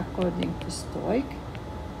line according to stoic,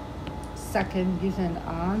 second given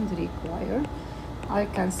and required. I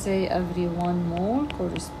can say every 1 mole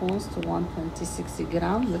corresponds to 126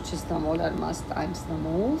 grams, which is the molar mass times the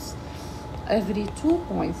moles. Every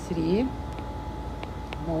 2.3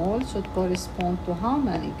 mole should correspond to how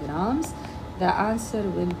many grams? The answer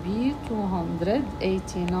will be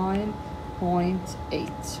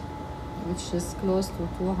 289.8, which is close to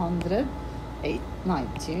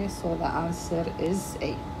 290. So the answer is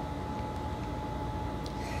A.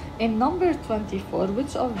 In number 24,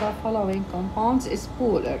 which of the following compounds is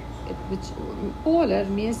polar? Polar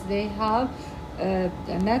means they have a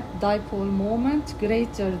net dipole moment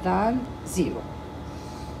greater than 0.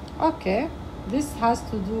 Okay, this has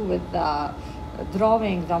to do with the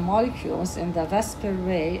drawing the molecules in the Vesper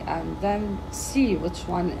way and then see which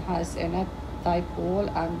one has a net dipole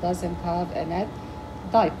and doesn't have a net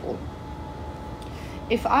dipole.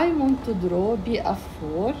 If I want to draw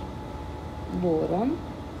BF4 boron,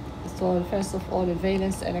 so first of all,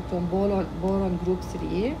 valence electron, boron group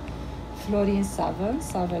 3, fluorine 7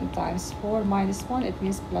 times 4 minus 1, it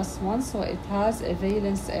means plus 1, so it has a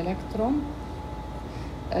valence electron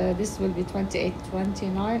This will be 28,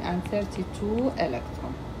 29, and 32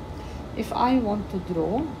 electron. If I want to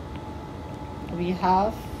draw, we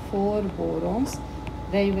have 4 borons.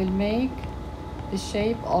 They will make the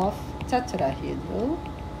shape of tetrahedral.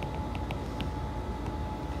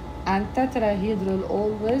 And tetrahedral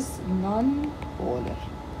always non-polar.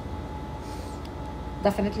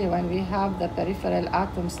 Definitely when we have the peripheral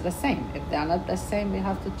atoms the same. If they are not the same, we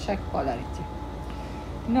have to check polarity.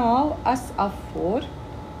 Now, SF4,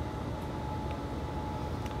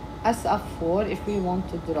 if we want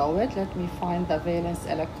to draw it, let me find the valence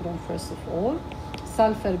electron first of all.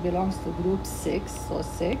 Sulfur belongs to group 6, so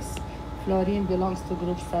 6. Fluorine belongs to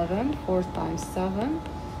group 7, 4 times 7,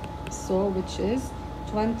 so which is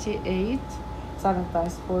 28, 7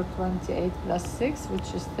 times 4, 28 plus 6,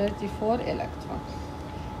 which is 34 electrons.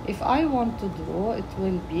 If I want to draw, it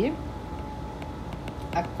will be,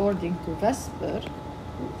 according to Vesper,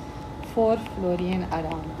 4 fluorine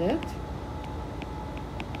around it,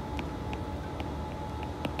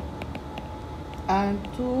 and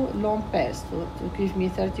 2 lone pairs to give me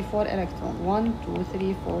 34 electrons. 1, 2,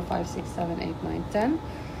 3, 4, 5, 6, 7, 8, 9, 10.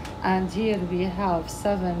 And here we have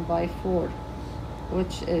 7 by 4,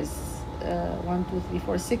 which is 1, 2, 3,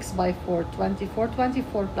 4, 6 by 4, 24.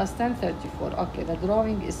 24 plus 10, 34. Okay, the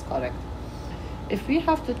drawing is correct. If we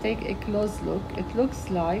have to take a close look, it looks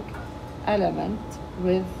like element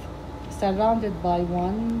with surrounded by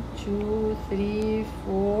 1, 2, 3,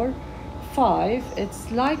 4, 5.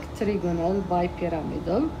 It's like trigonal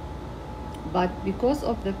bipyramidal, but because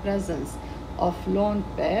of the presence of lone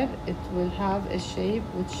pair, it will have a shape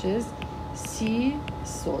which is C,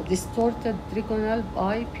 so distorted trigonal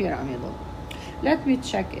bipyramidal. Let me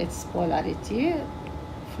check its polarity.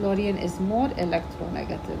 Fluorine is more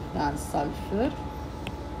electronegative than sulfur.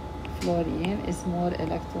 Fluorine is more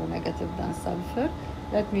electronegative than sulfur.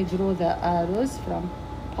 Let me draw the arrows from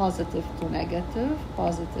positive to negative,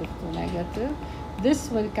 positive to negative. This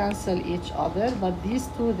will cancel each other, but these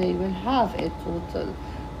two, they will have a total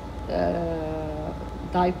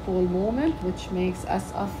dipole moment, which makes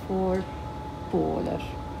SF4 polar.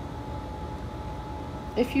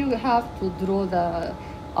 If you have to draw the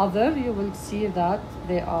other, you will see that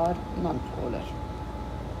they are non-polar.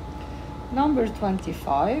 Number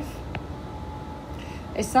 25.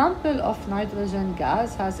 A sample of nitrogen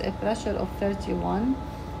gas has a pressure of 31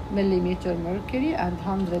 millimeter mercury and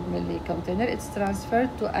 100 milli container. It's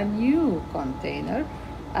transferred to a new container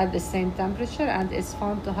at the same temperature and is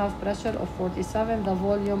found to have pressure of 47. The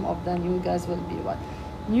volume of the new gas will be what?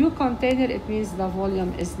 New container, it means the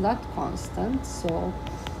volume is not constant, so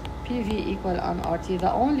PV equal nRT.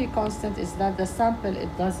 The only constant is that the sample,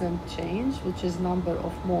 it doesn't change, which is number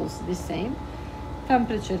of moles the same.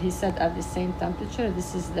 Temperature, he said at the same temperature,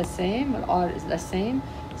 this is the same, R is the same.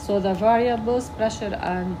 So the variables, pressure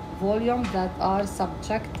and volume, that are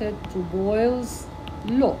subjected to Boyle's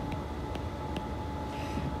law.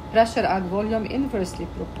 Pressure and volume inversely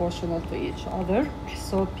proportional to each other.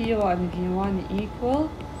 So P1 V1 equal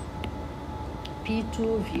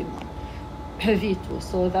P2 V1 V2.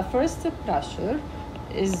 So the first pressure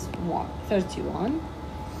is 31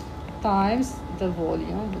 times the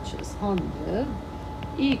volume, which is 100,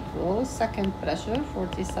 equals second pressure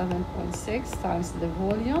 47.6 times the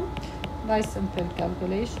volume. By simple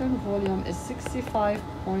calculation, volume is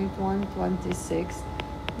 65.126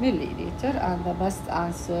 milliliter, and the best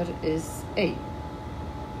answer is A.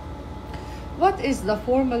 What is the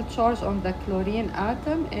formal charge on the chlorine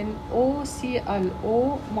atom in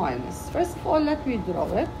OClO minus? First of all, let me draw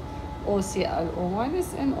it, OClO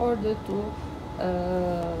minus, in order to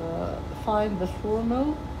find the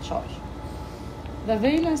formal charge. The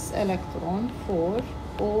valence electron for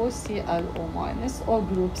OClO minus, O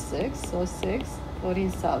group 6, so 6,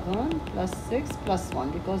 chlorine 7, plus 6, plus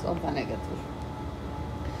 1, because of the negative.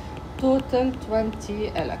 Total 20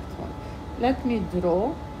 electron. Let me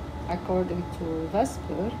draw according to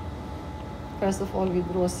Vesper. First of all, we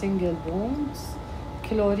draw single bonds.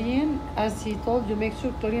 Chlorine, as he told you, make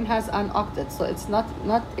sure chlorine has an octet, so it's not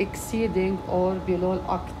exceeding or below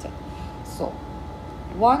octet. So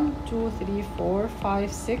 1, 2, 3, 4,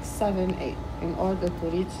 5, 6, 7, 8 in order to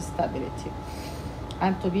reach stability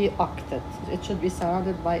and to be octet. It should be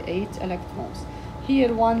surrounded by 8 electrons.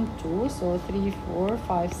 Here 1, 2, so 3, 4,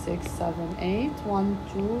 5, 6, 7, 8. 1,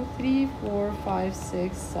 2, 3, 4, 5,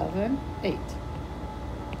 6, 7, 8.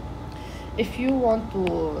 If you want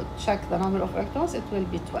to check the number of electrons, it will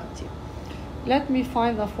be 20. Let me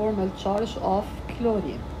find the formal charge of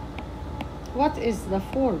chlorine. What is the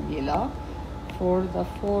formula for the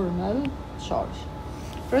formal charge?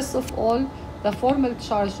 First of all, The formal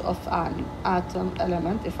charge of an atom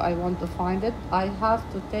element, if I want to find it, I have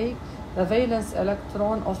to take the valence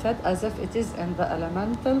electron of it as if it is in the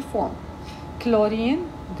elemental form.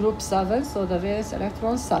 Chlorine, group 7, so the valence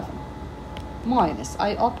electron 7. Minus,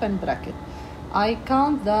 I open bracket. I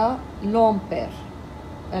count the lone pair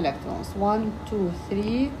electrons, 1, 2,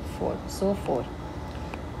 3, 4, so 4.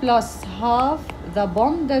 Plus half the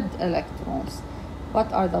bonded electrons.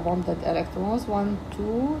 What are the bonded electrons? 1,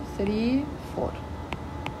 2, 3, 4.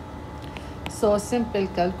 So simple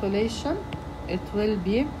calculation, it will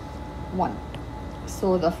be 1.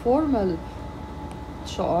 So the formal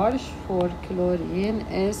charge for chlorine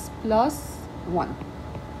is plus 1.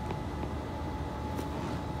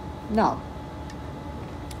 Now,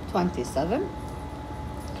 27.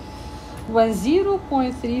 When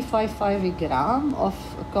 0.355 gram of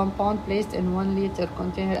compound placed in 1 liter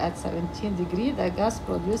container at 17 degrees, the gas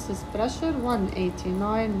produces pressure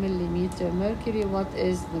 189 millimeter mercury. What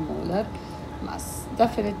is the molar mass?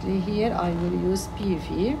 Definitely here I will use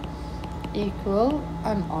PV equal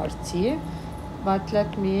nRT, but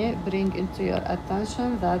let me bring into your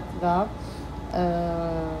attention that the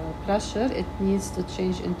pressure, it needs to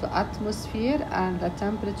change into atmosphere and the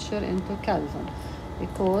temperature into Kelvin,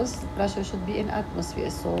 because pressure should be in atmosphere.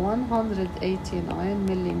 So 189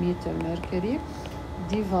 millimeter mercury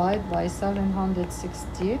divide by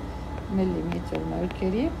 760 millimeter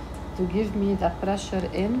mercury to give me the pressure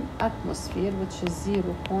in atmosphere, which is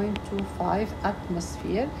 0.25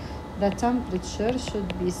 atmosphere. The temperature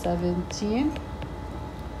should be 17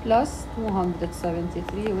 plus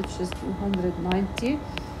 273, which is 290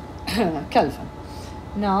 Kelvin.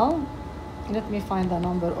 Now let me find the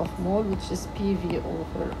number of mole, which is PV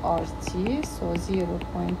over RT. So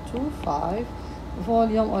 0.25,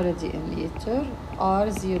 volume already in liter, R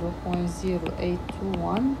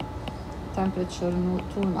 0.0821, temperature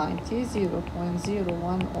 290,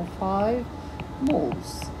 0.0105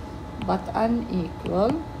 moles. But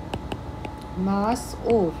unequal mass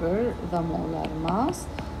over the molar mass.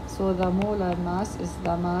 So the molar mass is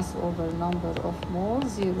the mass over number of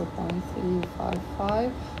moles,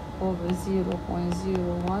 0.355 over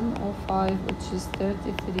 0.0105, which is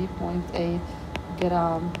 33.8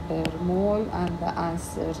 gram per mole, and the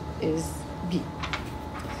answer is B.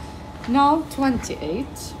 Now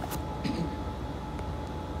 28.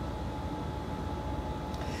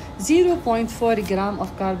 0.4 gram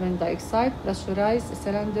of carbon dioxide, pressurized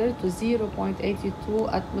cylinder to 0.82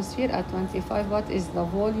 atmosphere at 25 watt is the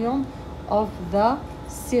volume of the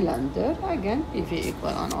cylinder. Again, PV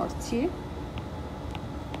equal nRT.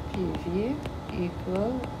 PV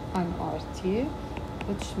equal nRT,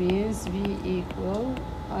 which means V equal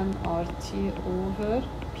nRT over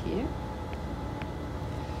P.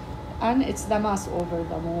 And it's the mass over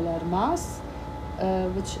the molar mass,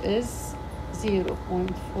 which is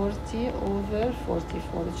 0.40 over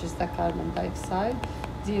 44, which is the carbon dioxide,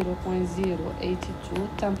 0.082.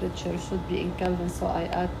 Temperature should be in Kelvin, so I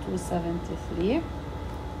add 273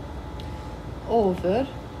 over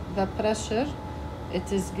the pressure.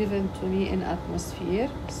 It is given to me in atmosphere,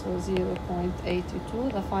 so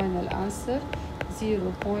 0.82. The final answer,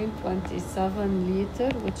 0.27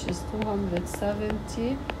 liter, which is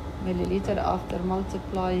 270 milliliter after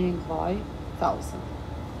multiplying by 1,000.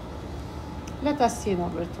 Let us see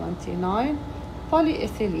number 29.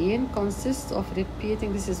 Polyethylene consists of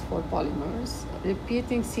repeating, this is for polymers,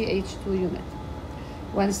 repeating CH2 unit.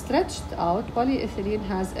 When stretched out, polyethylene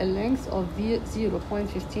has a length of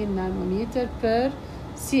 0.15 nanometer per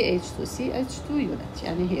CH2 unit.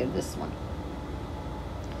 Yani here, this one.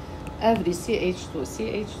 Every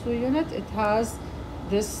CH2 unit, it has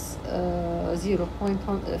this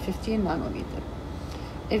 0.15 nanometer.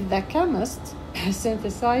 If the chemist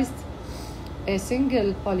synthesized a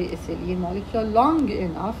single polyethylene molecule long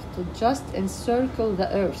enough to just encircle the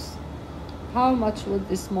Earth, how much would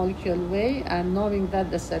this molecule weigh? And knowing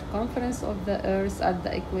that the circumference of the Earth at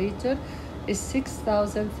the equator is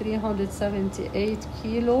 6,378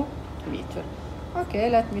 kilometer. Okay,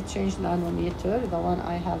 let me change nanometer, the one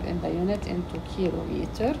I have in the unit, into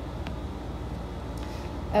kilometer.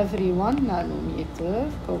 Every 1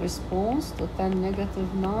 nanometer corresponds to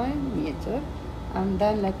 10⁻⁹ meter. And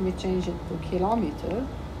then let me change it to kilometer.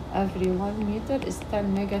 Every 1 meter is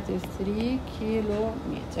 10⁻³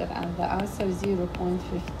 kilometer, and the answer is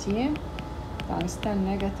 0.15 times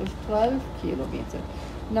 10⁻12 kilometer.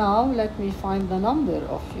 Now let me find the number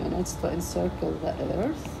of units to encircle the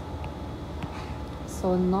Earth.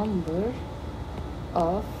 So number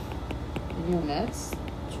of units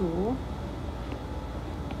to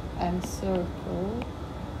encircle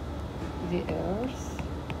the Earth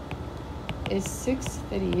is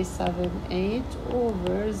 6378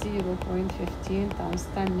 over 0.15 times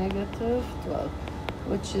 10 negative 12,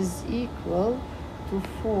 which is equal to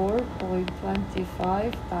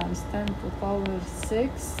 4.25 times 10 to the power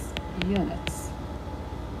 6 units.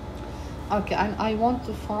 Okay, and I want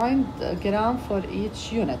to find a gram for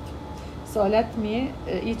each unit. So let me,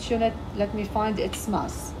 each unit, let me find its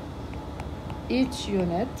mass. Each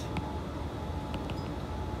unit,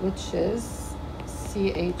 which is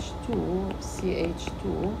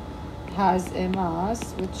CH2, has a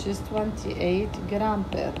mass which is 28 gram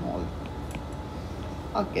per mole.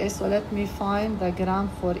 Okay, so let me find the gram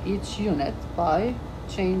for each unit by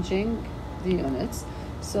changing the units.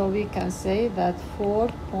 So we can say that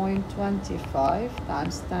 4.25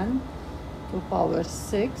 times 10 to the power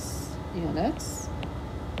 6 units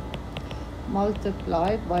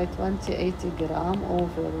multiplied by 28 gram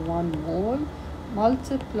over 1 mole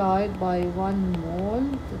multiplied by 1 mole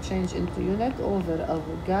to change into unit over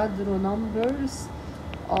Avogadro numbers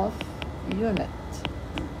of unit.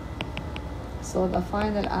 So the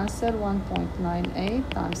final answer 1.98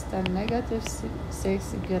 times 10 negative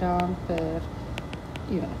 6 gram per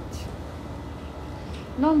unit.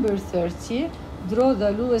 Number 30, draw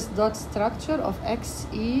the Lewis dot structure of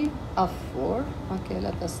XeF4. Okay,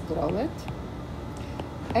 let us draw it.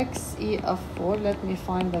 XeF4, let me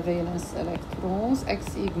find the valence electrons.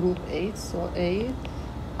 Xe group 8, so 8.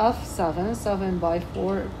 F7, 7 by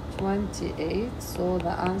 4, 28. So the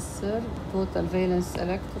answer, total valence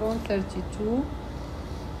electron, 32.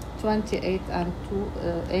 28 and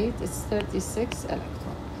 8 is 36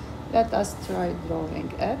 electron. Let us try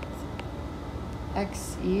drawing it.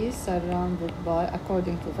 Xe surrounded by,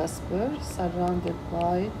 according to Vesper, surrounded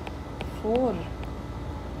by 4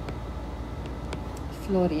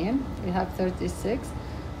 fluorine. We have 36.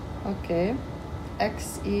 Okay.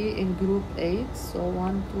 Xe in group 8. So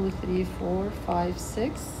 1, 2, 3, 4, 5,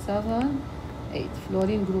 6, 7, 8.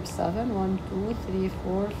 Fluorine group 7. 1, 2, 3,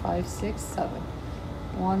 4, 5, 6, 7.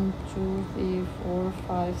 1, 2, 3, 4,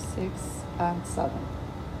 5, 6, and 7.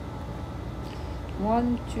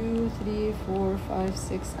 1, 2, 3, 4, 5,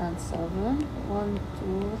 6, and 7. 1,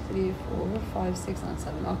 2, 3, 4, 5, 6, and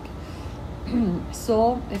 7. Okay.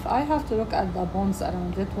 So if I have to look at the bonds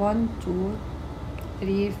around it, 1, 2,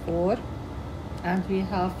 3, 4, and we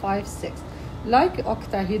have 5, 6. Like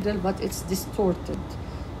octahedral, but it's distorted.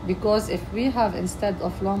 Because if we have instead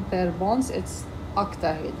of lone pair bonds, it's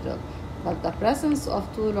octahedral. But the presence of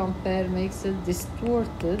 2 lone pair makes it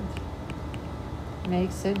distorted.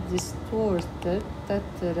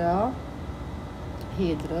 Tetrahedral.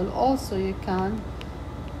 Also, you can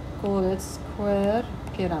call it square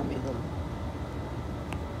pyramidal.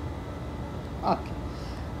 Okay.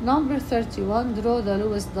 Number 31, draw the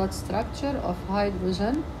Lewis dot structure of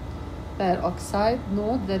hydrogen peroxide.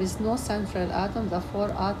 Note there is no central atom. The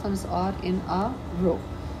 4 atoms are in a row.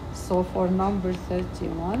 So for number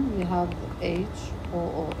 31, we have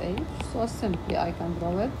HOOH. So simply I can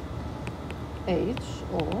draw it.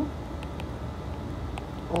 HOOH.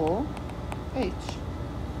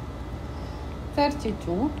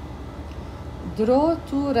 32. Draw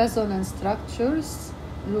 2 resonance structures,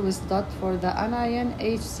 Lewis dot for the anion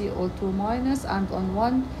HCO2 minus, and on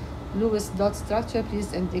one Lewis dot structure,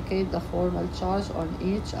 please indicate the formal charge on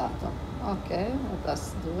each atom. Okay, let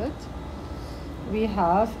us do it. We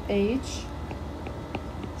have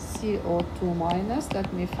HCO2 minus.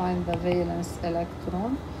 Let me find the valence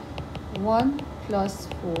electron. 1 plus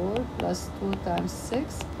 4 plus 2 times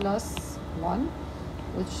 6 plus 1,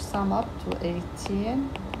 which sum up to 18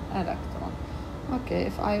 electron. Okay,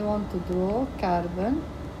 if I want to draw carbon,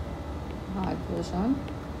 hydrogen,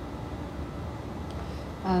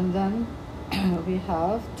 and then we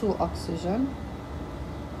have 2 oxygen.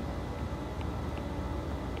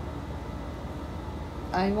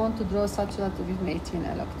 I want to draw such that to give me 18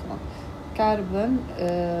 electron. Carbon,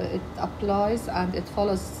 it applies and it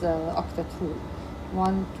follows octet rule.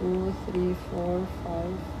 1, 2, 3, 4,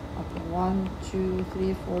 5. Okay, 1, 2,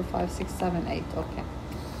 3, 4, 5, 6, 7, 8. Okay.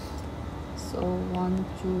 So 1,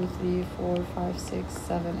 2, 3, 4, 5, 6,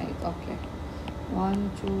 7, 8. Okay.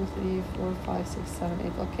 1, 2, 3, 4, 5, 6, 7,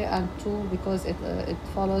 8. Okay, and 2 because it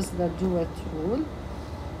follows the duet rule.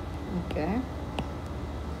 Okay.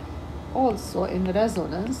 Also in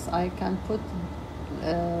resonance, I can put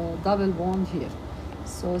double bond here.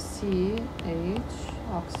 So CH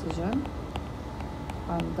oxygen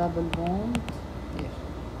and double bond here.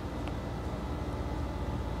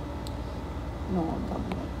 No,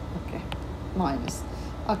 double. Okay, minus.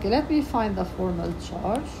 Okay, let me find the formal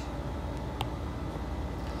charge.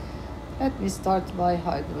 Let me start by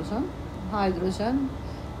hydrogen. Hydrogen,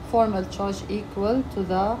 formal charge equal to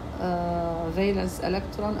the valence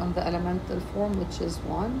electron on the elemental form, which is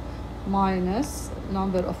 1, minus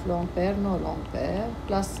number of lone pair, no lone pair,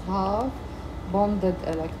 plus half bonded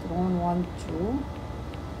electron, 1, 2.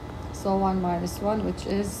 So 1 minus 1, which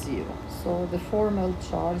is 0. So the formal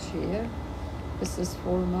charge here, this is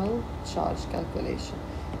formal charge calculation,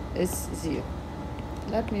 is 0.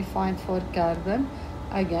 Let me find for carbon.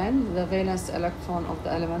 Again, the valence electron of the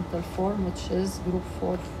elemental form, which is group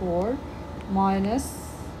 4, 4, minus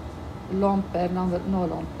lone pair, number, no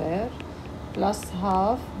lone pair, plus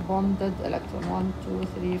half bonded electron, 1, 2,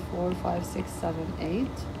 3, 4, 5, 6, 7, 8.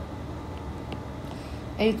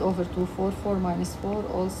 8 over 2, 4, 4 minus 4,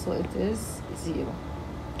 also it is 0.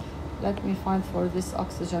 Let me find for this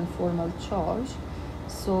oxygen formal charge.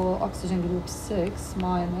 So oxygen group 6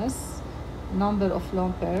 minus number of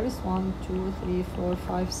lone pairs, 1, 2, 3, 4,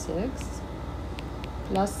 5, 6,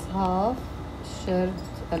 plus half shared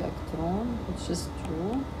electron, which is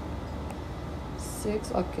 2,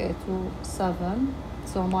 6, okay, 2, 7,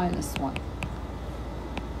 so minus 1.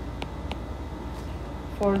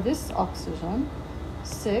 For this oxygen,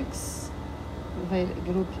 6,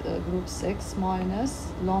 group 6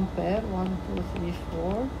 minus lone pair, 1, 2, 3,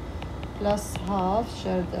 4, plus half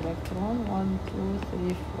shared electron, 1, 2,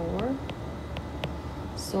 3, 4.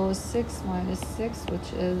 So 6 minus 6,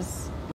 which is